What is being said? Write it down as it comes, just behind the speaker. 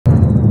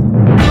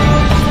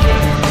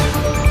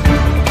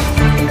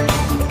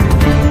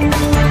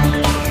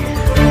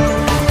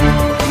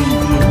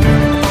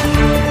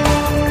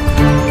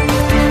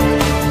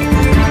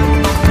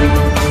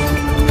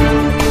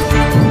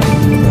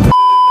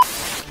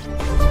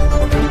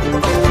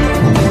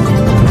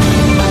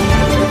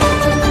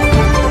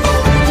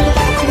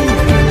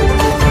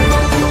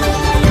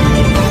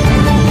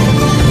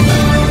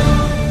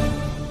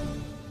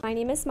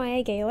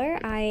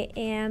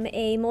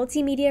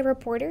multimedia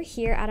reporter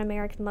here at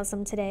American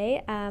Muslim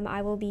Today.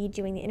 I will be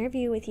doing the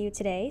interview with you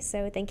today,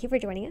 so thank you for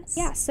joining us.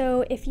 Yeah,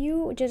 so if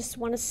you just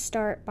want to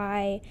start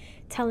by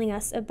telling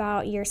us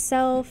about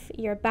yourself,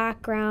 your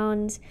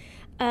background,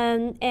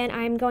 and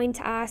I'm going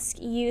to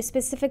ask you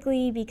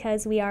specifically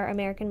because we are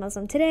American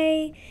Muslim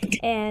Today,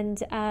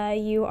 and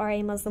you are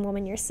a Muslim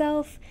woman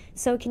yourself.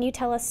 So can you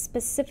tell us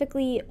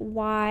specifically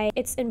why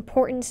it's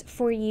important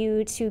for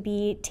you to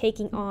be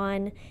taking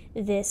on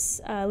this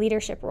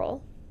leadership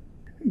role?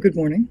 Good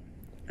morning.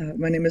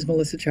 My name is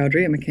Melissa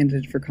Chaudhary. I'm a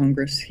candidate for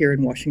Congress here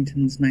in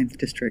Washington's 9th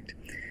District.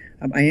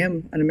 I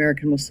am an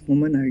American Muslim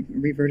woman. I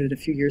reverted a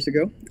few years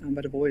ago,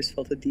 but I've always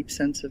felt a deep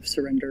sense of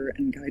surrender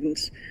and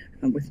guidance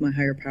with my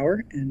higher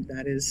power, and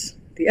that is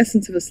the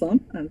essence of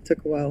Islam. It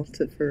took a while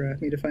for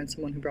me to find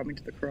someone who brought me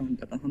to the Quran,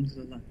 but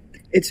alhamdulillah.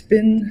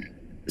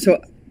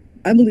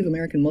 I believe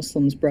American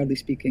Muslims, broadly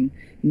speaking,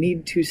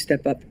 need to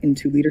step up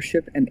into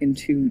leadership and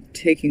into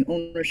taking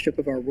ownership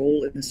of our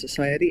role in the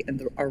society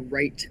and our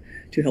right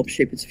to help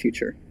shape its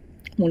future.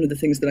 One of the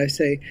things that I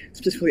say,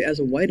 specifically as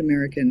a white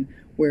American,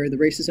 where the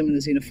racism and the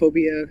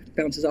xenophobia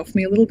bounces off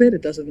me a little bit,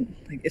 it doesn't,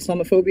 like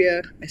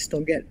Islamophobia I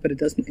still get, but it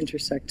doesn't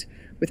intersect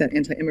with that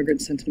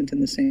anti-immigrant sentiment in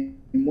the same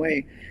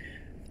way.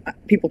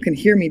 People can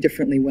hear me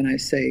differently when I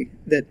say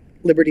that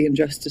liberty and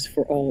justice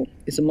for all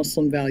is a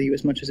Muslim value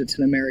as much as it's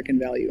an American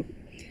value.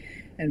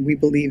 And we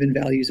believe in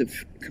values of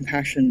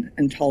compassion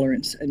and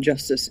tolerance and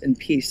justice and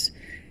peace.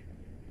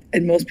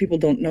 And most people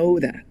don't know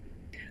that.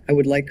 I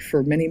would like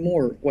for many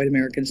more white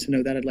Americans to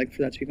know that. I'd like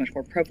for that to be much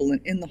more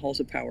prevalent in the halls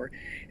of power.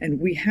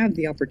 And we have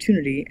the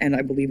opportunity, and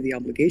I believe the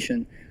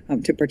obligation,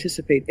 to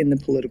participate in the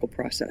political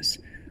process.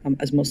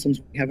 As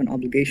Muslims, we have an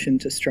obligation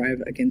to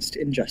strive against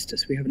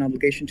injustice. We have an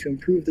obligation to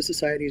improve the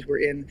societies we're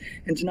in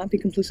and to not be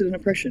complicit in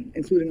oppression,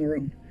 including our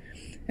own.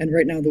 And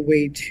right now, the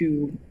way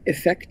to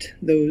effect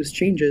those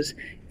changes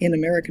in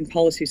American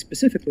policy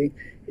specifically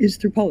is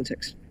through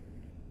politics.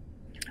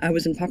 I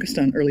was in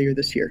Pakistan earlier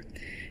this year,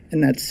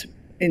 and that's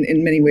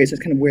in many ways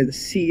that's kind of where the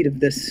seed of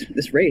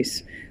this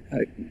race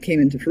came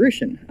into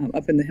fruition.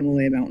 Up in the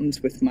Himalaya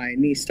Mountains with my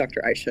niece,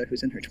 Dr. Aisha,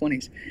 who's in her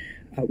 20s.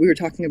 We were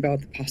talking about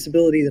the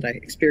possibility that I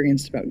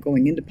experienced about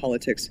going into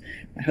politics.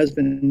 My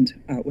husband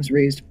was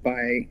raised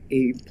by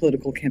a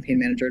political campaign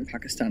manager in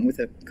Pakistan with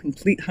a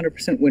complete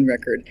 100% win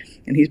record,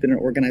 and he's been an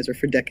organizer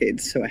for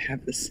decades, so I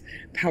have this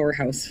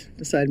powerhouse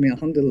beside me,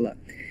 alhamdulillah.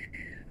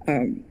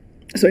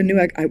 So I knew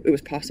it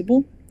was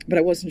possible, but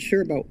I wasn't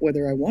sure about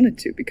whether I wanted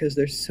to, because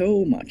there's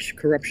so much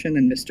corruption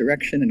and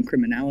misdirection and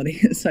criminality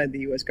inside the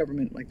U.S.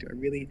 government. Like, do I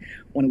really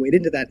want to wade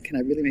into that? Can I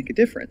really make a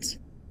difference?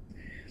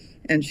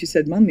 And she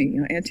said, Mommy,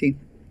 Auntie,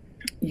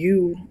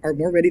 you are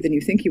more ready than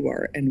you think you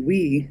are, and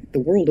we, the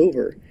world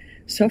over,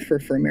 suffer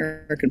for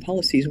American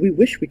policies. We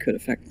wish we could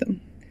affect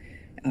them.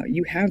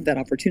 You have that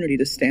opportunity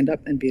to stand up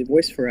and be a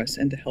voice for us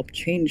and to help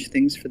change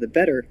things for the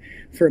better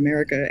for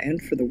America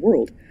and for the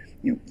world.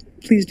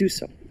 Please do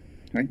so,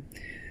 right?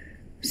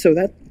 So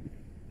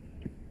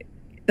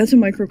that's a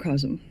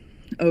microcosm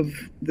of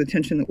the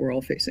tension that we're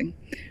all facing.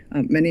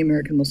 Many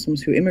American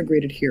Muslims who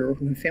immigrated here or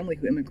who have family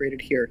who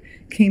immigrated here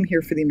came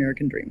here for the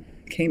American dream,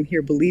 came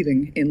here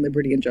believing in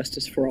liberty and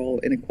justice for all,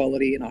 in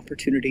equality and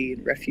opportunity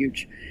and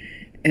refuge.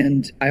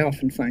 And I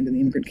often find in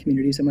the immigrant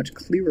communities a much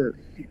clearer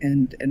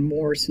and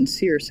more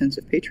sincere sense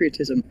of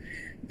patriotism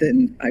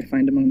than I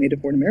find among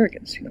native-born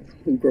Americans,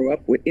 who grow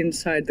up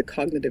inside the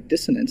cognitive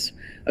dissonance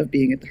of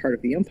being at the heart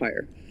of the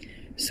empire.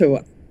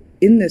 So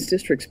in this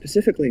district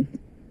specifically,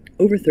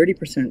 over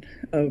 30%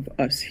 of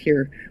us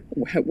here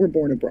were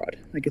born abroad.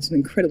 Like, it's an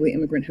incredibly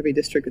immigrant-heavy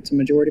district. It's a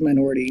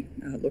majority-minority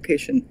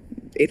location,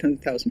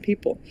 800,000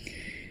 people.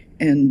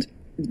 And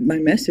my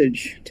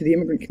message to the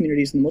immigrant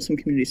communities and the Muslim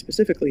community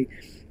specifically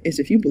is,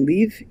 if you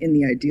believe in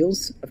the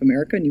ideals of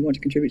America and you want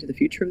to contribute to the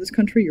future of this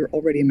country, you're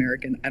already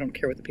American. I don't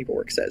care what the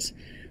paperwork says,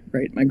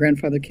 right? My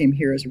grandfather came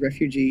here as a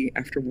refugee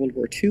after World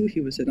War II.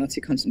 He was a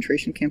Nazi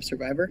concentration camp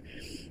survivor,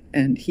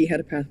 and he had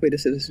a pathway to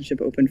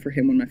citizenship open for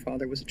him when my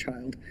father was a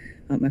child.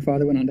 My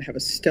father went on to have a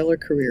stellar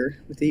career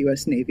with the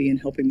U.S. Navy and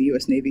helping the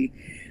U.S. Navy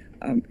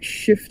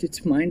shift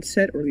its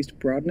mindset, or at least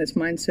broaden its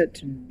mindset,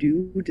 to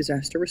do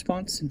disaster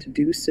response and to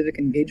do civic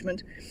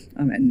engagement,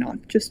 and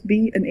not just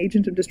be an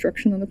agent of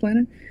destruction on the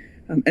planet.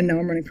 And now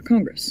I'm running for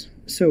Congress.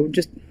 So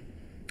just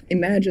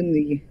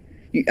imagine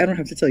I don't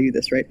have to tell you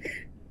this, right?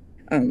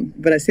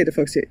 But I say to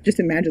folks, just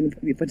imagine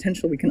the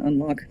potential we can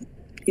unlock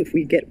if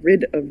we get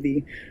rid of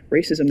the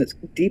racism that's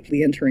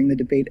deeply entering the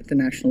debate at the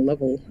national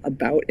level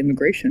about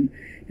immigration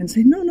and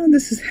say, no,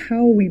 this is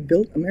how we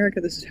built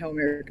America. This is how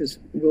America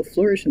will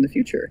flourish in the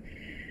future.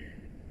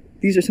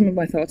 These are some of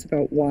my thoughts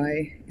about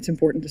why it's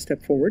important to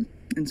step forward.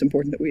 And it's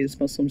important that we as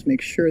Muslims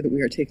make sure that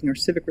we are taking our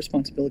civic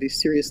responsibilities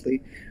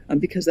seriously,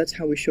 because that's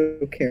how we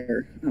show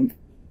care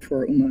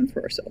for our ummah and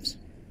for ourselves.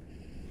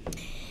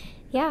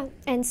 Yeah,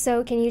 and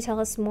so can you tell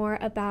us more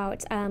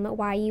about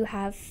why you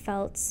have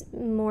felt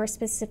more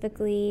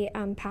specifically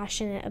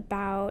passionate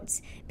about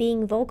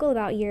being vocal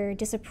about your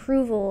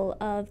disapproval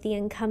of the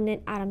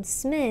incumbent Adam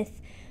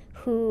Smith,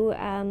 who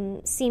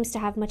seems to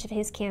have much of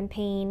his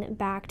campaign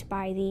backed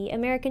by the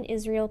American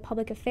Israel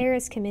Public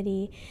Affairs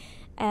Committee,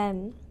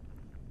 and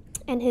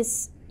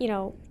his,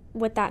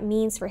 what that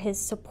means for his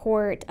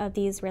support of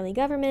the Israeli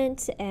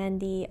government and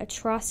the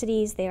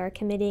atrocities they are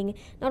committing,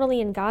 not only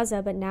in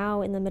Gaza, but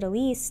now in the Middle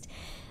East.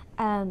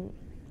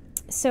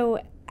 So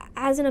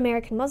as an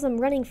American Muslim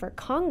running for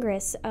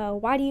Congress,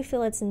 why do you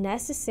feel it's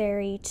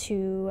necessary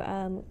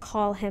to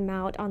call him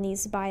out on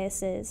these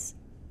biases?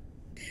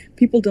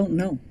 People don't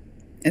know,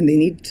 and they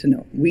need to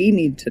know. We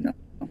need to know.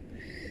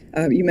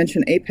 You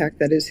mentioned AIPAC,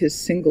 that is his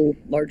single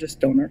largest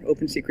donor.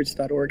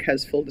 OpenSecrets.org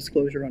has full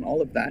disclosure on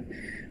all of that.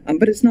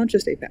 But it's not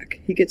just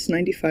AIPAC. He gets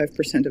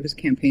 95% of his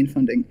campaign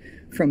funding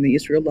from the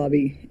Israel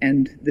lobby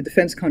and the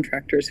defense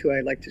contractors, who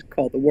I like to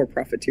call the war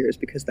profiteers,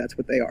 because that's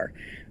what they are.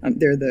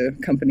 They're the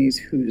companies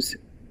whose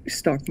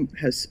stock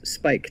has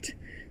spiked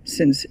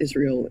since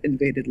Israel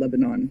invaded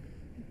Lebanon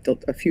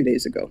a few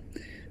days ago,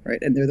 right?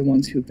 And they're the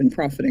ones who've been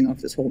profiting off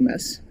this whole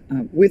mess.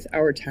 With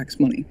our tax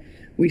money,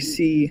 we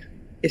see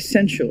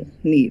essential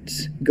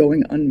needs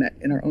going unmet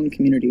in our own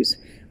communities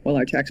while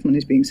our tax money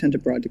is being sent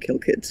abroad to kill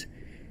kids.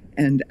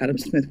 And Adam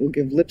Smith will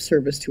give lip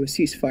service to a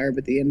ceasefire, but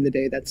at the end of the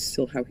day, that's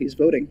still how he's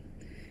voting.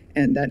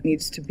 And that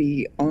needs to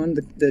be on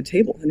the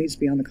table. It needs to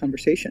be on the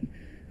conversation.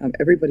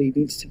 Everybody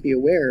needs to be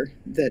aware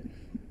that,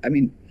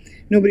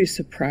 nobody's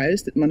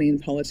surprised that money in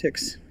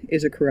politics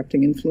is a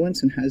corrupting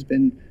influence and has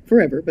been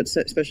forever, but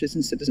especially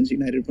since Citizens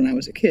United when I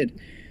was a kid.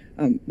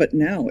 But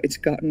now it's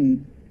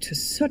gotten to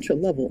such a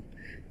level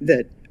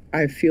that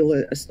I feel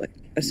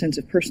a sense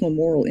of personal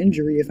moral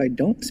injury if I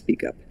don't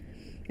speak up.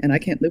 And I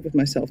can't live with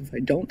myself if I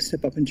don't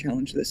step up and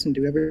challenge this and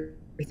do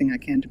everything I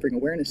can to bring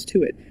awareness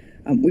to it.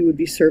 We would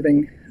be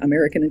serving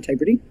American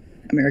integrity,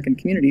 American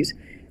communities,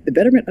 the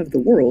betterment of the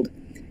world,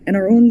 and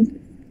our own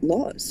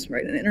laws,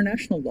 right, and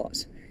international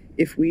laws.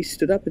 If we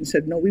stood up and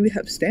said, no, we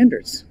have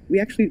standards. We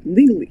actually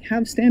legally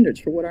have standards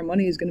for what our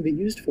money is going to be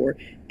used for,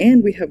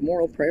 and we have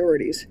moral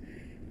priorities.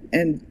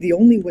 And the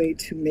only way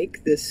to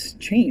make this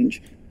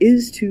change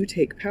is to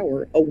take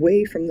power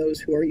away from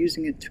those who are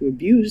using it to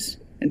abuse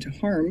and to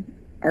harm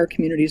our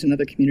communities and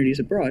other communities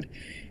abroad,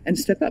 and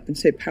step up and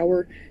say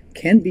power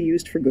can be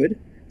used for good.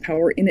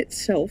 Power in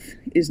itself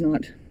is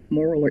not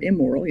moral or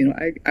immoral.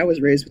 I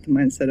was raised with the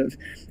mindset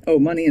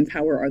of, money and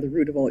power are the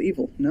root of all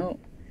evil. No,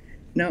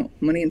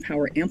 money and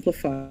power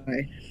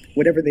amplify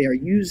whatever they are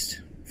used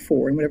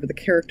for and whatever the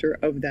character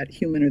of that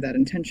human or that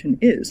intention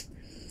is.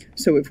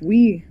 So if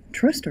we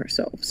trust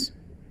ourselves,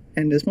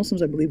 and as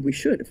Muslims I believe we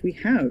should, if we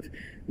have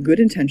good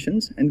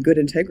intentions and good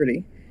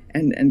integrity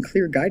and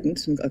clear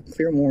guidance and a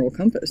clear moral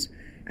compass,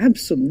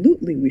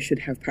 absolutely we should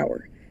have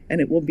power.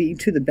 And it will be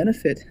to the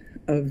benefit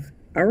of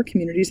our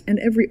communities and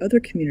every other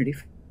community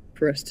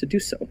for us to do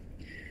so.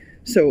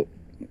 So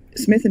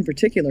Smith in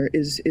particular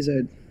is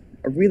a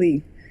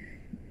really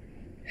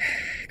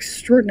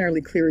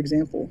extraordinarily clear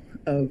example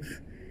of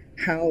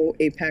how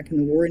AIPAC and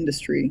the war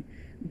industry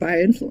buy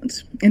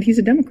influence. And he's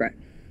a Democrat,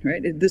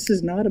 right? This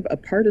is not a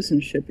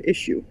partisanship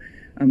issue.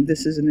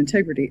 This is an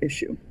integrity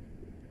issue.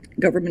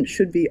 Government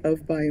should be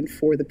of, by, and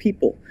for the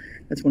people.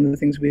 That's one of the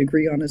things we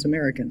agree on as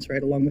Americans,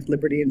 right? Along with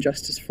liberty and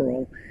justice for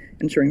all,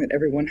 ensuring that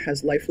everyone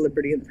has life,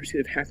 liberty, and the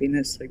pursuit of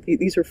happiness.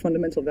 These are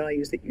fundamental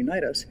values that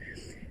unite us.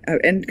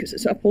 And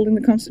it's upholding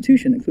the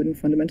Constitution, including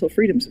fundamental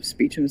freedoms of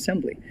speech and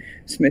assembly.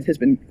 Smith has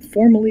been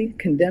formally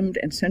condemned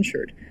and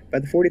censured by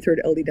the 43rd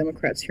LD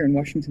Democrats here in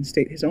Washington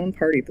State, his own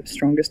party, the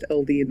strongest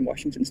LD in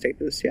Washington State,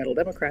 the Seattle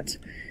Democrats,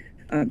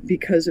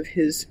 because of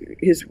his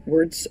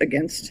words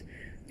against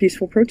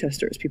peaceful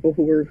protesters, people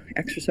who were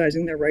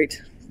exercising their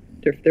right,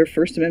 their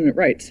First Amendment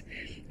rights.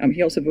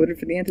 He also voted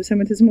for the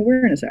Anti-Semitism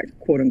Awareness Act,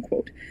 quote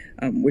unquote,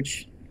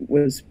 which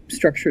was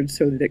structured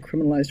so that it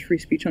criminalized free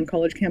speech on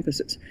college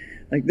campuses.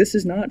 This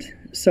is not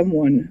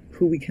someone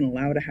who we can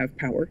allow to have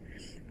power.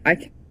 I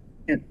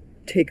can't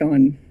take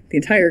on the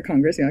entire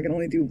Congress. I can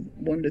only do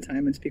one at a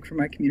time and speak for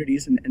my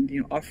communities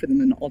and offer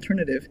them an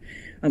alternative.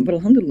 But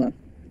alhamdulillah,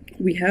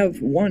 we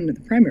have won the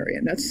primary,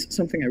 and that's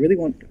something I really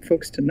want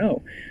folks to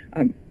know.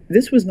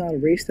 This was not a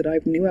race that I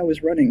knew I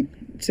was running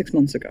 6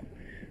 months ago.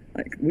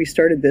 We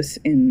started this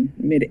in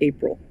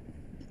mid-April,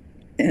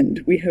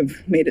 and we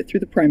have made it through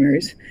the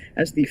primaries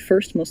as the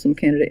first Muslim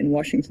candidate in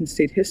Washington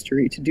State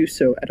history to do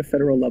so at a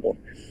federal level.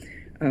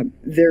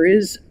 There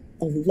is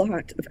a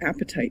lot of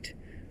appetite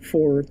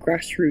for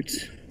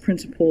grassroots,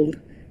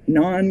 principled,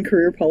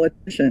 non-career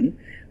politician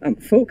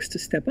folks to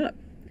step up.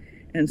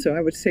 And so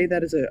I would say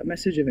that is a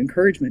message of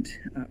encouragement,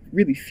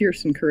 really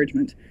fierce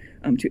encouragement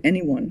to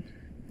anyone,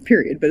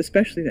 period, but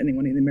especially to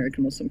anyone in the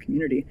American Muslim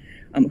community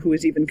who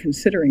is even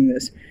considering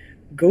this.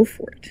 Go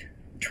for it.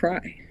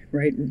 Try,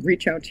 right?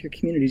 Reach out to your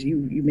communities.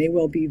 You may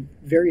well be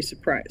very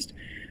surprised.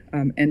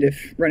 And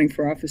if running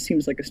for office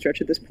seems like a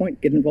stretch at this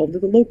point, get involved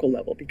at the local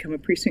level, become a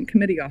precinct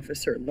committee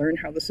officer, learn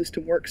how the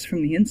system works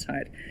from the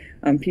inside.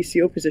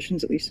 PCO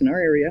positions, at least in our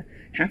area,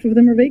 half of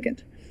them are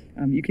vacant.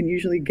 You can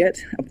usually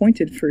get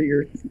appointed for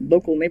your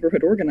local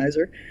neighborhood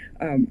organizer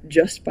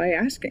just by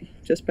asking,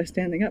 just by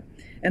standing up.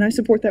 And I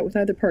support that with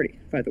either party,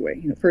 by the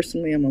way.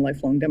 Personally, I'm a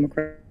lifelong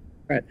Democrat.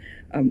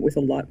 with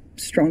a lot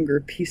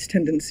stronger peace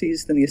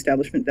tendencies than the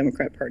establishment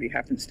Democrat Party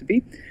happens to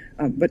be.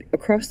 But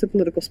across the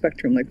political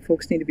spectrum, like,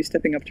 folks need to be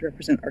stepping up to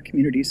represent our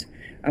communities.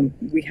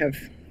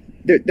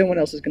 No one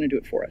else is going to do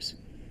it for us.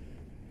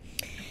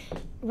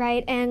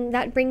 Right, and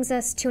that brings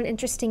us to an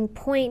interesting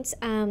point.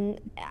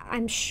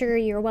 I'm sure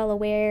you're well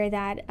aware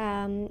that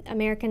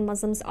American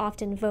Muslims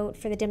often vote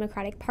for the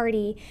Democratic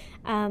Party,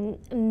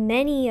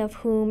 many of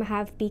whom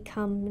have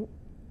become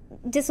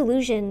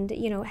disillusioned,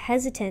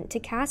 hesitant to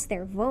cast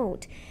their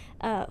vote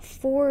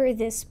for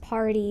this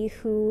party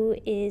who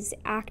is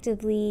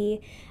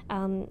actively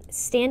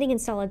standing in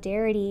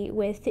solidarity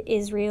with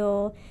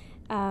Israel.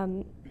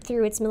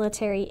 Through its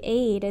military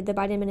aid, the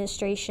Biden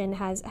administration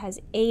has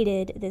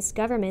aided this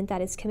government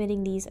that is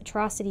committing these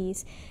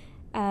atrocities.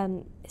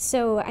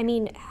 So, I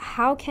mean,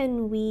 how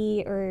can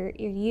we, or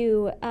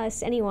you,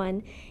 us,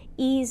 anyone,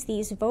 ease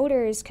these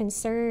voters'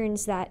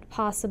 concerns that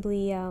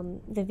possibly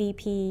the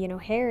VP,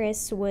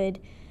 Harris, would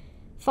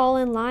fall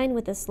in line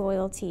with this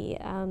loyalty?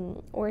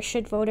 Or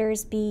should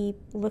voters be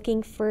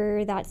looking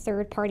for that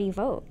third-party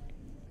vote?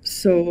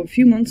 So a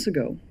few months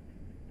ago,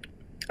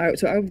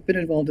 I've been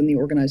involved in the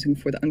organizing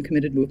for the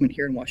uncommitted movement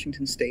here in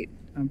Washington State,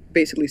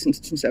 basically since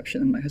its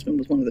inception, and my husband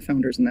was one of the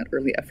founders in that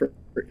early effort.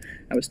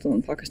 I was still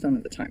in Pakistan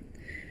at the time.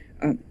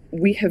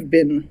 We have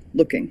been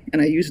looking,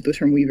 and I use the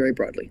term we very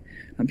broadly,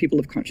 people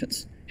of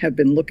conscience have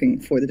been looking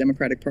for the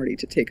Democratic Party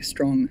to take a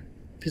strong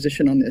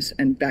position on this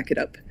and back it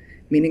up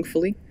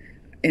meaningfully,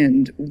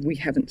 and we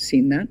haven't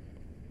seen that.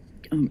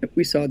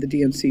 We saw the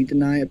DNC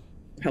deny a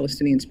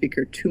Palestinian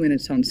speaker 2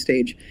 minutes on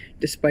stage,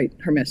 despite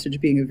her message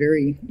being a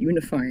very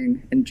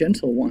unifying and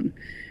gentle one,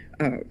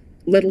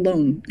 let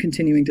alone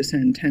continuing to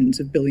send tens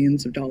of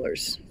billions of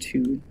dollars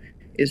to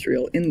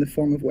Israel in the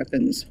form of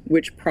weapons,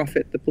 which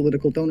profit the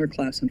political donor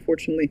class,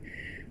 unfortunately,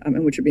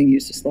 and which are being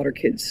used to slaughter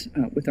kids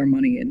with our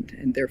money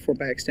and therefore,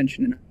 by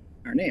extension, in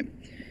our name.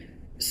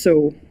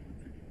 So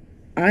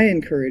I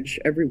encourage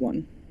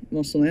everyone,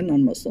 Muslim and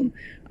non-Muslim,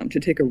 to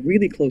take a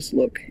really close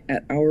look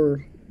at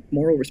our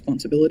moral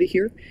responsibility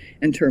here,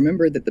 and to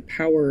remember that the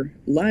power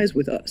lies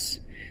with us.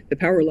 The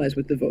power lies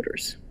with the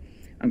voters.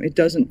 It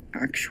doesn't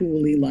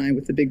actually lie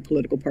with the big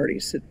political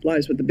parties. It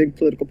lies with the big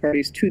political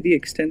parties to the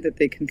extent that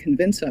they can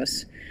convince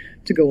us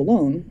to go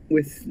along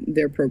with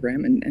their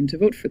program and to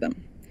vote for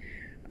them.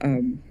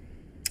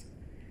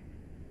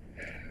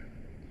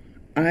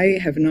 I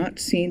have not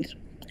seen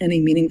any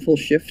meaningful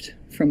shift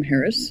from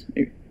Harris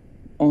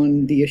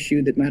on the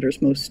issue that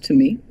matters most to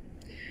me.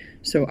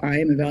 So I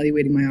am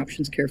evaluating my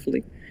options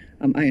carefully.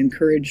 I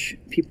encourage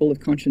people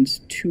of conscience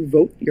to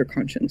vote your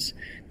conscience,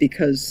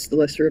 because the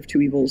lesser of two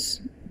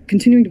evils,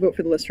 continuing to vote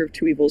for the lesser of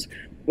two evils,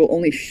 will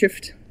only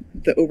shift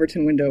the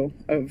Overton window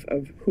of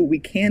who we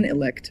can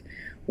elect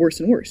worse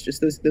and worse.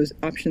 Just those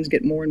options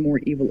get more and more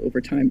evil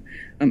over time,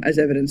 as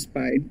evidenced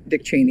by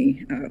Dick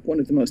Cheney, one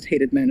of the most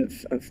hated men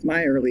of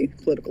my early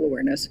political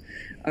awareness,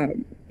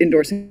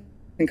 endorsing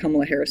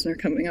Kamala Harris and are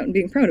coming out and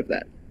being proud of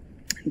that.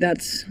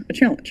 That's a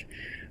challenge.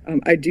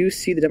 I do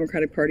see the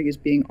Democratic Party as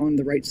being on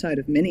the right side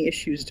of many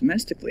issues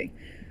domestically,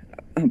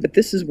 but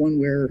this is one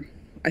where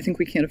I think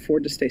we can't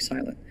afford to stay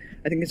silent.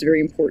 I think it's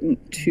very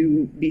important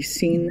to be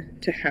seen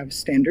to have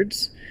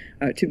standards,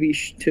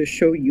 to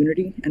show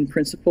unity and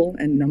principle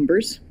and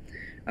numbers.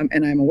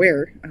 And I'm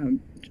aware,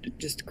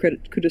 just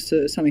kudos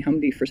to Sami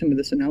Hamdi for some of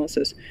this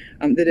analysis,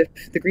 that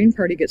if the Green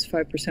Party gets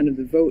 5% of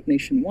the vote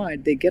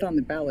nationwide, they get on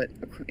the ballot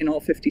in all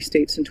 50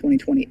 states in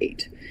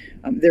 2028.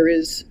 There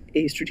is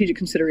a strategic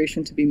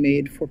consideration to be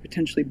made for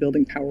potentially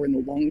building power in the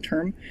long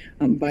term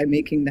by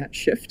making that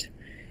shift.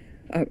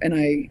 And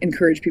I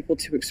encourage people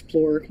to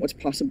explore what's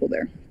possible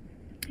there.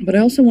 But I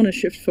also want to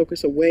shift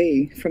focus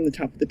away from the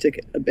top of the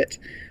ticket a bit,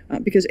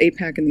 because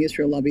AIPAC and the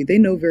Israel lobby, they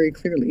know very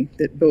clearly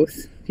that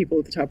both people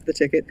at the top of the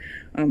ticket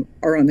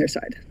are on their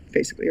side,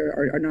 basically,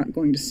 are not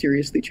going to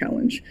seriously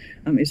challenge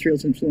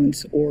Israel's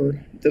influence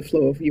or the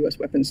flow of U.S.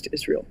 weapons to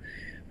Israel.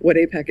 What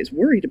AIPAC is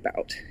worried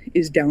about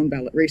is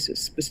down-ballot races,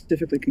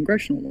 specifically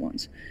congressional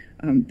ones.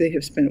 They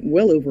have spent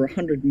well over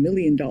 $100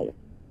 million,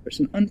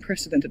 an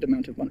unprecedented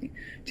amount of money,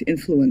 to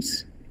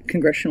influence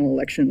congressional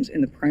elections in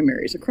the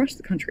primaries across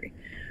the country.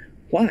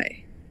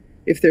 Why?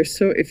 If the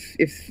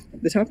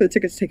top of the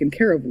ticket's taken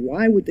care of,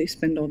 why would they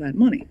spend all that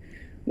money?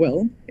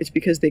 Well, it's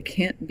because they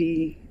can't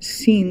be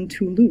seen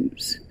to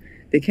lose.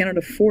 They cannot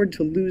afford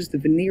to lose the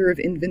veneer of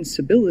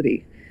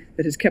invincibility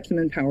that has kept them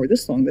in power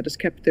this long, that has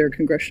kept their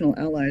congressional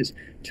allies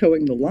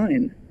towing the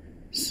line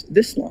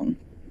this long.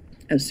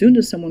 As soon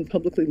as someone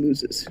publicly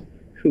loses,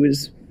 who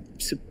is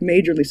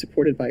majorly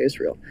supported by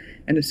Israel,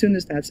 and as soon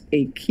as that's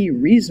a key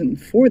reason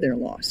for their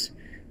loss,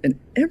 then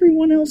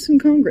everyone else in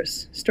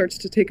Congress starts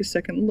to take a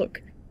second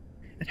look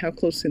at how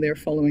closely they're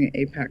following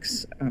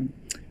AIPAC's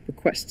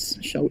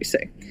requests, shall we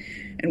say,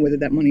 and whether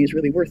that money is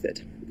really worth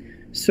it.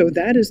 So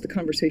that is the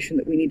conversation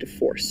that we need to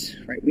force,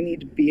 right? We need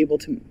to be able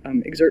to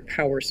exert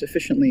power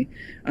sufficiently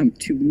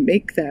to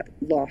make that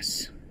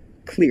loss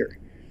clear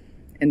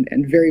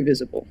and very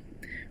visible.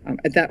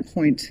 At that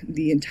point,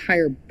 the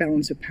entire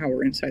balance of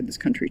power inside this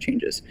country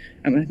changes.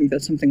 I think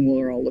that's something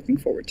we're all looking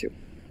forward to.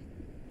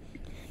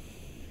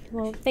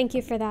 Well, thank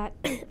you for that,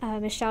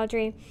 Ms.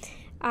 Chaudhary.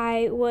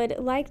 I would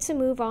like to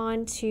move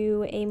on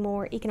to a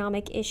more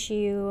economic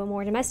issue, a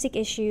more domestic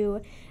issue,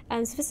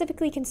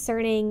 specifically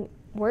concerning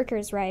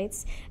workers'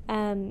 rights.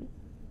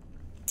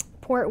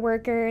 Port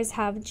workers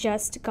have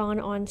just gone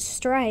on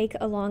strike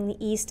along the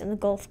East and the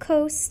Gulf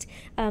Coast.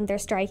 They're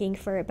striking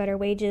for better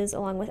wages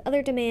along with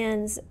other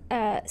demands,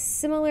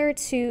 similar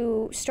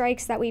to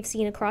strikes that we've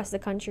seen across the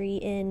country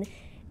in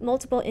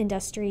multiple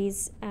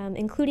industries,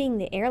 including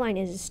the airline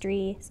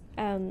industry.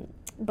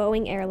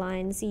 Boeing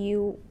Airlines,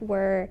 you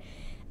were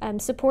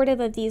supportive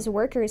of these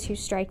workers who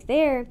strike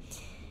there.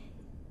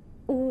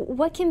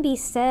 What can be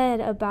said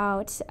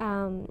about,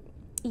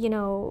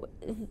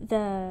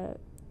 the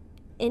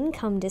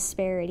income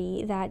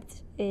disparity that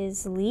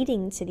is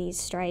leading to these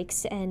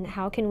strikes, and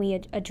how can we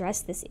address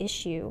this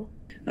issue?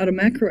 At a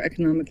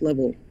macroeconomic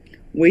level,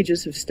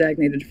 wages have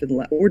stagnated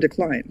or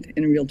declined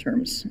in real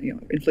terms,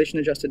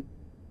 inflation-adjusted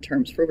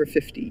terms, for over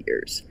 50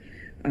 years.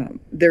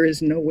 There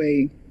is no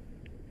way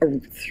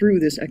through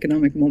this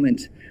economic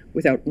moment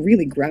without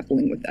really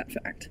grappling with that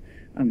fact.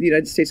 The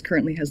United States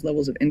currently has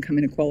levels of income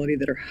inequality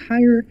that are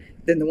higher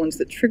than the ones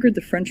that triggered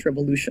the French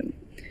Revolution.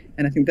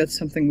 And I think that's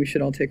something we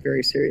should all take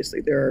very seriously.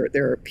 There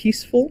are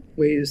peaceful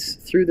ways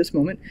through this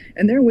moment,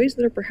 and there are ways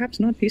that are perhaps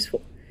not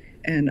peaceful.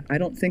 And I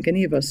don't think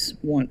any of us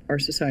want our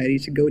society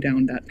to go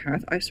down that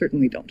path. I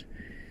certainly don't.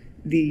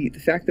 The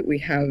fact that we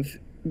have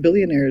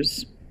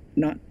billionaires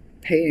not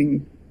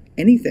paying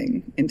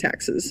anything in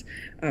taxes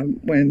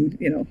when,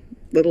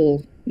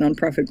 little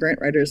nonprofit grant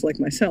writers like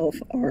myself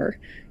are,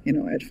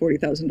 at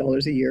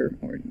 $40,000 a year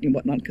or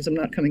whatnot, because I'm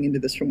not coming into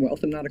this from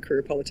wealth. I'm not a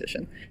career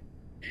politician.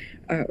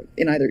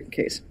 In either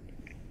case,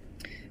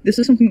 this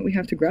is something that we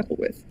have to grapple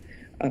with.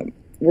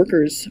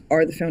 Workers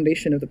are the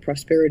foundation of the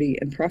prosperity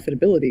and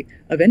profitability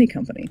of any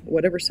company,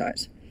 whatever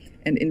size.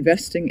 And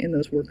investing in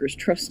those workers,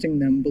 trusting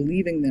them,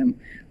 believing them,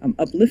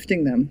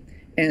 uplifting them,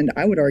 and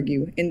I would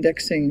argue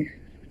indexing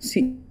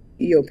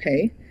CEO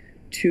pay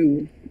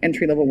to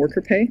entry-level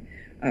worker pay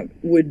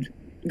would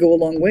go a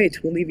long way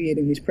to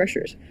alleviating these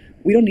pressures.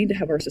 We don't need to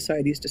have our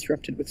societies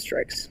disrupted with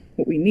strikes.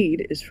 What we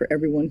need is for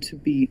everyone to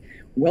be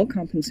well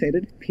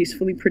compensated,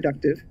 peacefully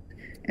productive,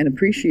 and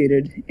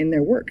appreciated in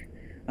their work.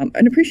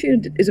 And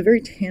appreciated is a very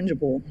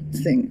tangible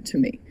thing to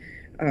me.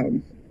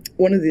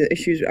 One of the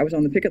issues, I was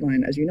on the picket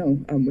line, as you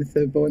know, with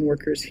the Boeing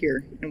workers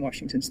here in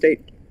Washington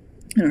State,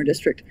 in our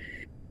district,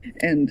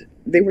 and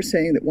they were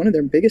saying that one of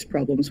their biggest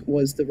problems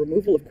was the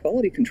removal of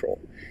quality control.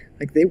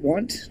 Like, they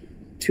want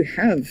to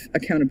have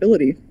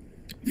accountability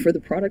for the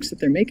products that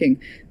they're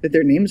making, that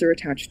their names are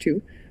attached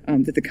to,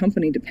 that the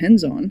company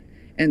depends on,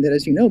 and that,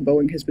 as you know,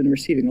 Boeing has been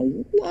receiving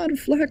a lot of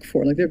flack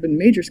for. Like, there have been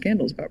major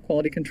scandals about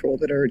quality control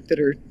that are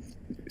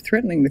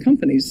threatening the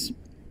company's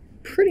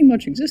pretty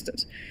much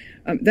existence.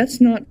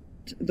 That's not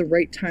the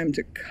right time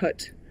to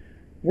cut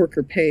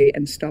worker pay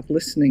and stop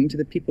listening to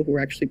the people who are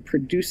actually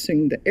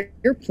producing the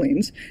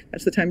airplanes.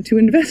 That's the time to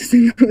invest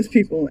in those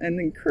people and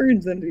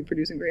encourage them to be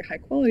producing very high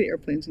quality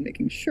airplanes and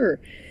making sure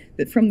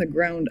that from the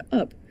ground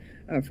up,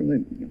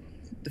 from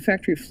the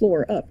factory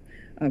floor up,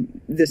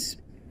 this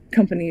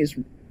company is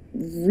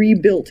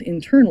rebuilt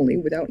internally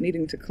without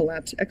needing to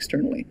collapse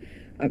externally.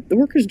 The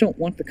workers don't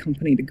want the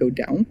company to go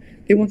down.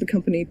 They want the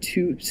company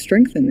to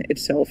strengthen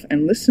itself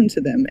and listen to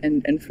them,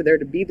 and for there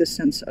to be this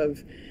sense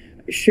of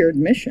shared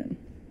mission.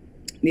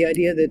 The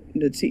idea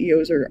that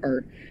CEOs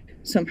are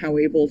somehow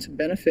able to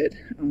benefit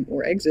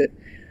or exit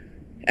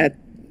at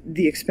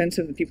the expense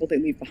of the people they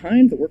leave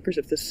behind, the workers,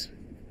 if this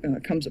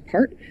comes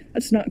apart,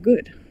 that's not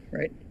good,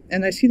 right?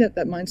 And I see that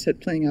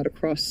mindset playing out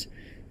across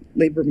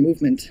labor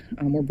movement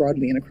more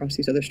broadly and across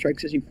these other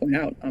strikes, as you point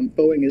out.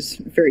 Boeing is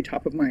very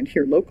top of mind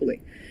here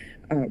locally.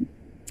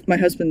 My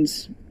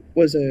husband's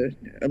was a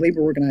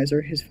labor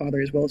organizer. His father,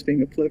 as well as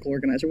being a political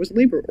organizer, was a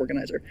labor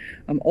organizer,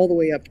 all the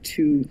way up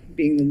to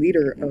being the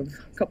leader of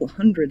a couple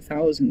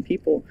 100,000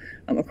 people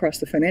across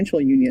the financial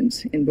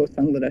unions in both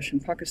Bangladesh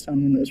and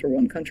Pakistan when those were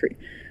one country.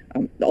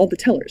 All the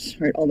tellers,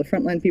 right, all the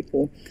frontline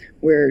people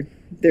where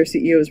their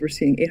CEOs were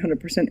seeing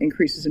 800%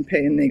 increases in pay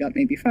and they got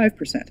maybe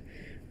 5%,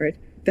 right?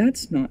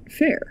 That's not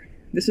fair.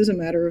 This is a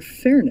matter of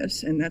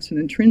fairness, and that's an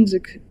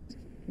intrinsic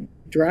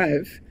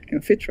drive,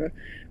 fitra,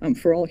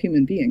 for all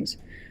human beings.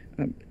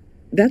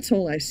 That's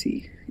all I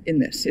see in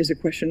this, is a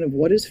question of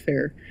what is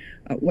fair,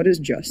 what is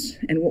just,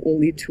 and what will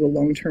lead to a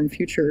long-term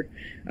future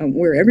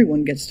where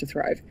everyone gets to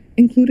thrive,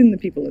 including the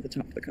people at the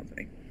top of the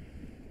company.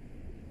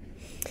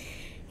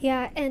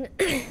 Yeah, and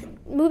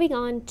moving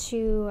on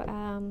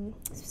to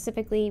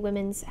specifically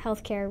women's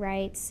healthcare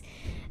rights,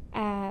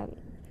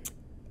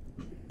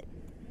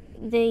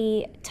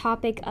 the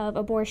topic of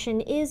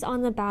abortion is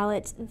on the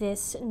ballot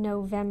this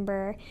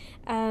November.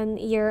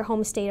 Your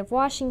home state of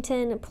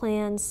Washington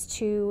plans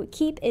to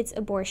keep its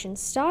abortion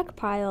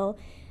stockpile,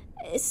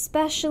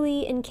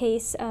 especially in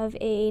case of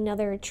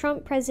another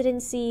Trump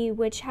presidency,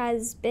 which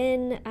has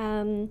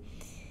been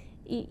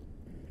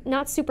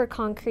not super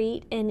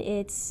concrete in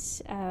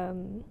its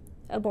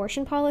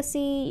abortion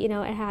policy.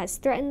 It has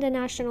threatened a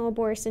national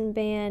abortion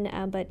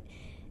ban, but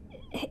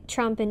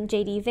Trump and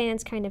J.D.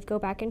 Vance kind of go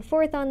back and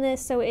forth on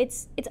this, so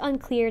it's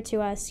unclear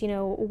to us,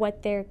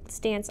 what their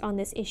stance on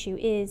this issue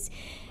is.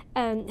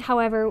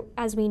 However,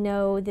 as we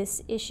know,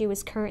 this issue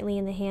is currently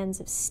in the hands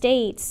of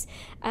states.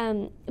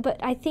 But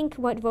I think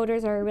what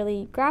voters are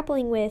really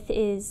grappling with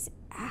is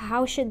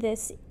how should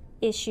this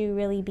issue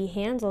really be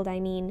handled? I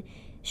mean,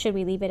 should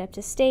we leave it up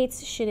to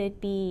states? Should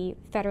it be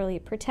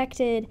federally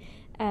protected?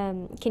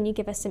 Can you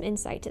give us some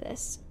insight to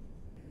this?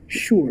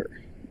 Sure.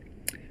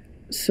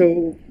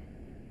 So,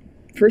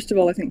 first of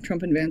all, I think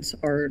Trump and Vance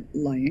are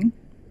lying,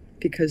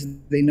 because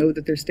they know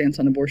that their stance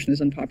on abortion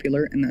is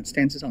unpopular, and that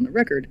stance is on the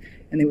record,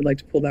 and they would like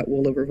to pull that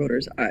wool over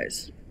voters'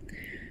 eyes.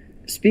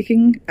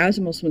 Speaking as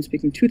a Muslim,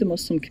 speaking to the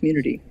Muslim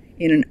community,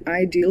 in an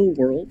ideal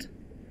world,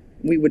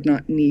 we would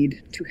not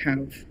need to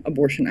have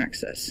abortion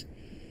access.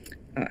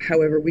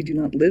 However, we do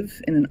not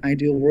live in an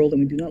ideal world,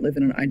 and we do not live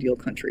in an ideal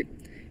country.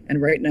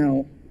 And right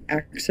now,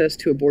 access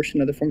to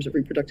abortion and other forms of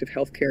reproductive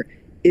health care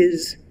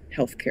is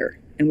health care.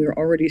 And we are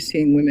already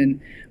seeing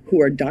women who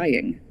are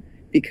dying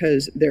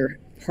because they're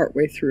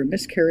partway through a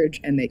miscarriage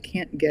and they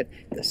can't get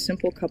the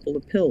simple couple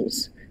of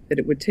pills that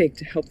it would take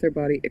to help their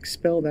body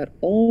expel that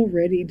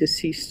already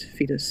deceased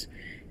fetus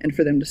and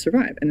for them to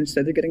survive. And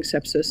instead they're getting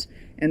sepsis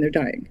and they're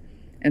dying.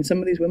 And some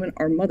of these women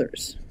are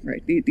mothers,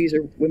 right? These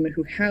are women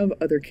who have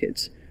other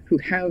kids, who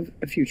have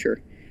a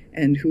future,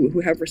 and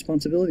who have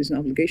responsibilities and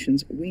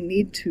obligations. We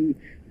need to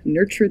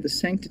nurture the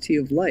sanctity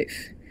of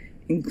life,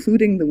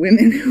 including the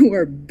women who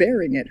are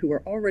bearing it, who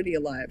are already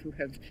alive, who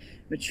have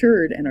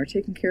matured and are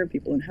taking care of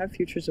people and have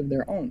futures of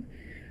their own.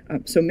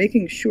 So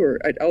making sure,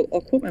 I'll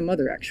quote my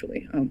mother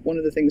actually. One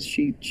of the things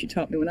she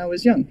taught me when I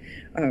was young,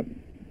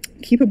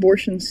 keep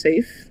abortion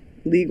safe,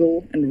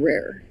 legal, and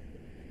rare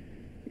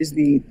is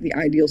the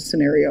ideal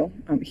scenario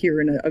here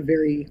in a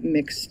very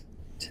mixed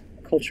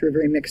culture, a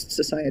very mixed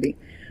society.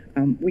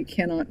 We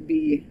cannot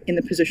be in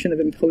the position of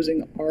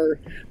imposing our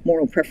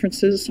moral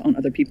preferences on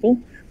other people.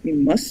 We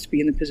must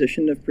be in the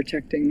position of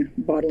protecting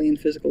bodily and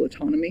physical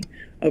autonomy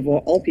of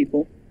all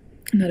people,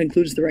 and that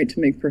includes the right to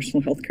make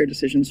personal health care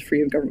decisions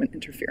free of government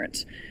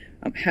interference.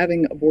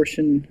 Having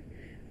abortion,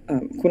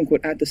 quote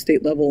unquote, at the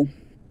state level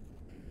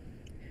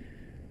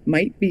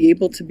might be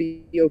able to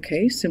be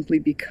okay simply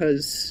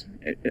because,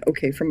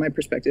 okay, from my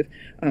perspective,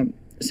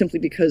 simply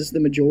because the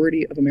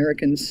majority of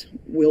Americans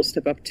will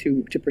step up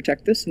to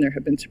protect this, and there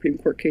have been Supreme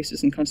Court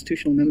cases and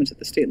constitutional amendments at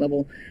the state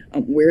level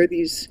where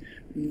these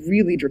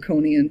really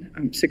draconian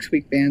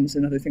 6-week bans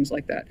and other things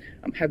like that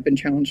have been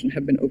challenged and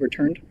have been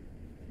overturned.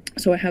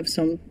 So I have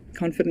some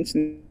confidence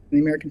in the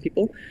American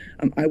people.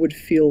 I would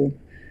feel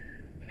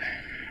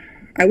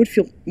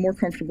more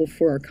comfortable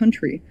for our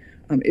country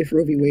if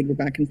Roe v. Wade were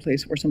back in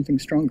place or something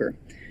stronger.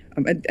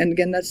 And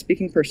again, that's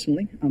speaking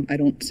personally. I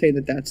don't say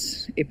that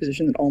that's a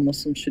position that all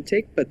Muslims should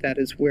take, but that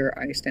is where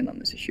I stand on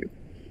this issue.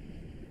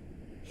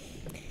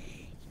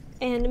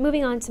 And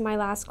moving on to my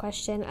last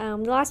question,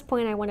 the last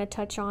point I want to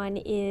touch on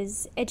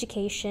is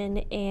education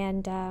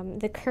and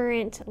the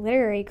current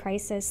literary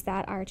crisis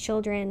that our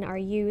children, our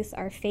youth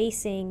are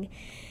facing,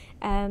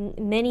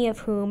 many of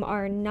whom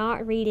are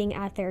not reading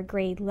at their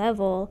grade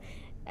level.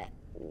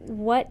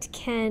 What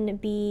can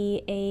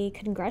be a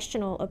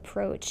congressional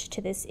approach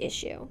to this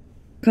issue?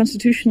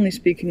 Constitutionally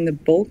speaking, the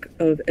bulk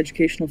of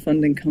educational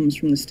funding comes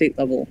from the state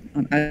level,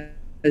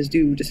 as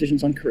do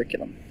decisions on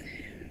curriculum.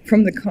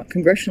 From the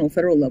congressional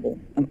federal level,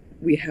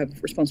 we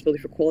have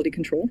responsibility for quality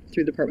control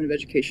through the Department of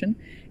Education,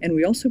 and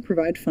we also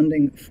provide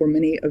funding for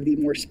many of the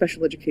more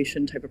special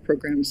education type of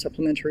programs,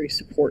 supplementary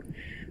support.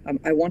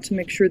 I want to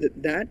make sure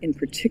that that in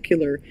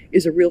particular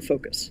is a real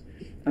focus.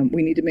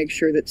 We need to make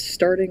sure that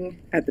starting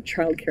at the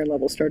child care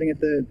level, starting at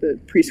the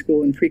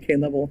preschool and pre-K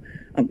level,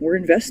 we're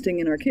investing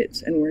in our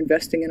kids and we're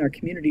investing in our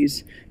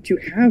communities to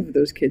have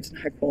those kids in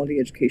high quality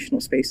educational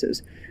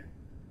spaces.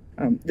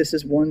 This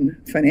is one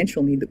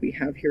financial need that we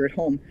have here at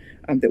home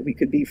that we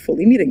could be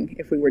fully meeting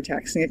if we were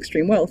taxing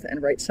extreme wealth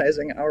and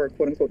right-sizing our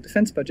quote-unquote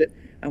defense budget,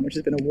 which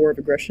has been a war of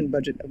aggression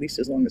budget at least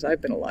as long as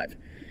I've been alive.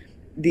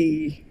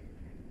 The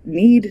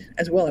need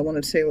as well, I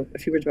want to say a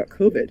few words about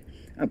COVID,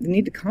 the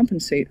need to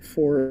compensate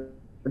for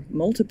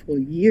multiple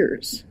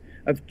years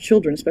of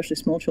children, especially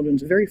small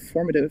children's very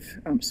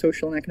formative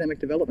social and academic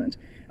development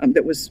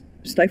that was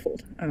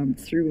stifled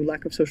through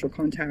lack of social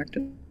contact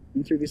and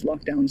through these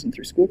lockdowns and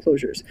through school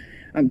closures.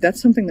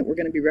 That's something that we're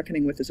going to be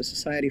reckoning with as a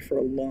society for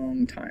a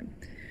long time.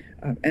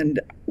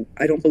 And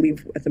I don't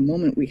believe at the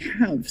moment we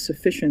have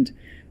sufficient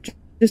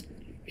just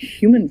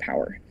human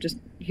power, just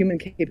human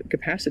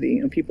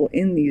capacity, people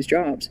in these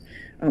jobs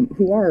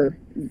who are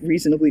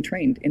reasonably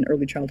trained in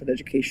early childhood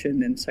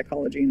education and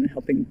psychology and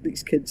helping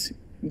these kids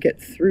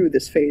get through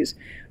this phase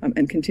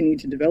and continue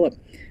to develop.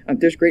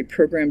 There's great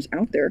programs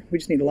out there. We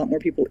just need a lot more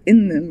people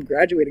in them,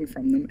 graduating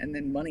from them, and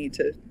then money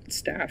to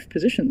staff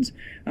positions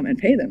and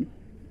pay them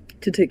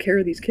to take care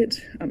of these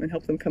kids and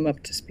help them come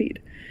up to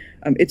speed.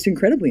 It's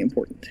incredibly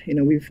important.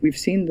 We've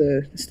seen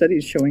the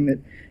studies showing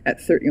that at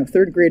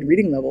third grade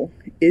reading level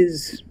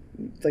is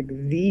like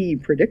the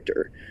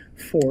predictor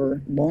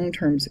for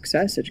long-term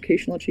success,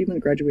 educational achievement,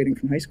 graduating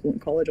from high school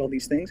and college, all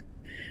these things.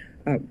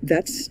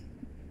 That's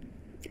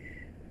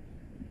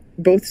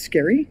both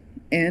scary,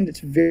 and it's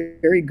very,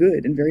 very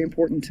good and very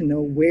important to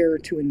know where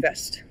to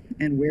invest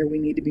and where we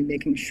need to be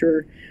making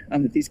sure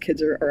that these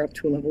kids are up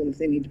to a level that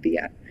they need to be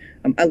at.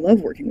 I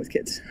love working with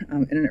kids.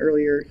 In an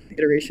earlier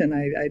iteration,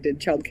 I did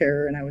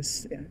childcare, and I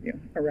was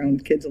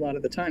around kids a lot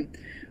of the time,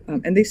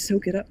 and they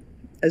soak it up.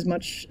 As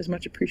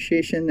much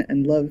appreciation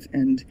and love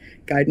and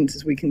guidance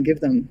as we can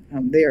give them,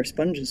 they are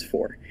sponges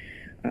for.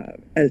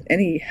 As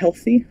any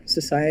healthy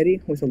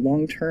society with a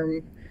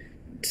long-term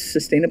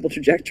sustainable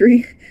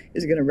trajectory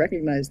is going to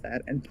recognize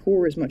that and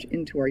pour as much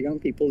into our young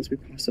people as we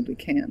possibly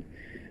can.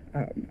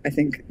 I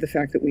think the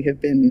fact that we have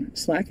been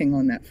slacking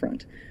on that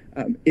front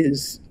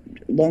is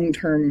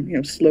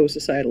long-term, slow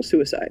societal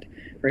suicide.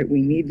 Right?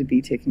 We need to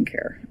be taking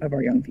care of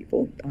our young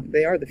people.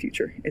 They are the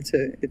future. It's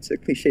a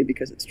cliche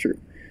because it's true.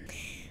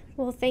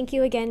 Well, thank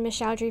you again, Ms.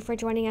 Chaudhary, for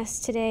joining us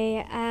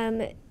today.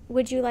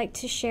 Would you like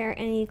to share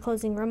any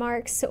closing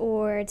remarks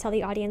or tell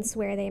the audience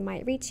where they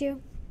might reach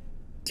you?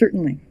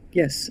 Certainly.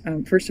 Yes.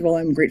 First of all,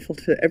 I'm grateful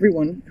to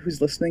everyone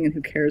who's listening and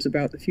who cares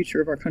about the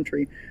future of our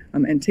country,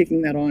 and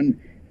taking that on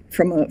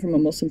from a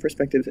Muslim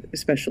perspective,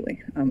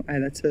 especially.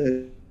 That's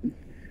a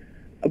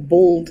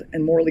bold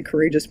and morally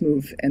courageous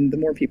move, and the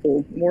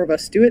more of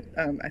us do it,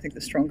 I think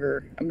the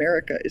stronger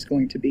America is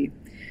going to be,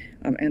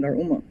 and our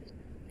ummah.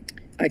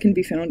 I can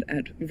be found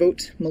at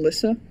Vote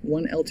Melissa,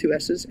 1 L 2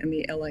 S's,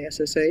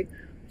 MELISSA,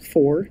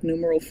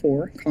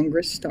 4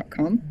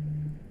 Congress.com.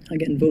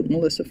 Again, Vote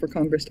Melissa for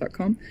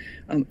Congress.com.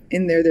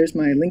 In there's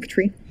my link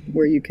tree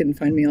where you can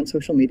find me on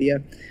social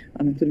media,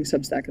 including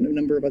Substack and a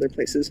number of other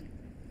places.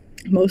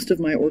 Most of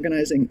my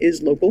organizing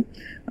is local,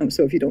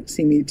 so if you don't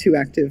see me too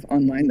active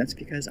online, that's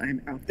because I'm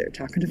out there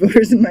talking to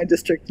voters in my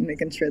district and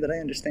making sure that I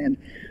understand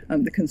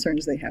the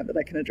concerns they have that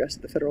I can address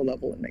at the federal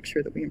level and make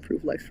sure that we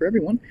improve life for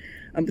everyone.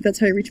 But that's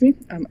how you reach me.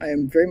 I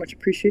very much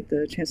appreciate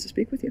the chance to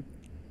speak with you.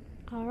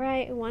 All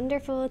right,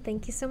 wonderful.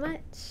 Thank you so much.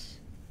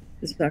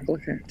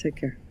 Jazakallah khair. Take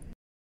care.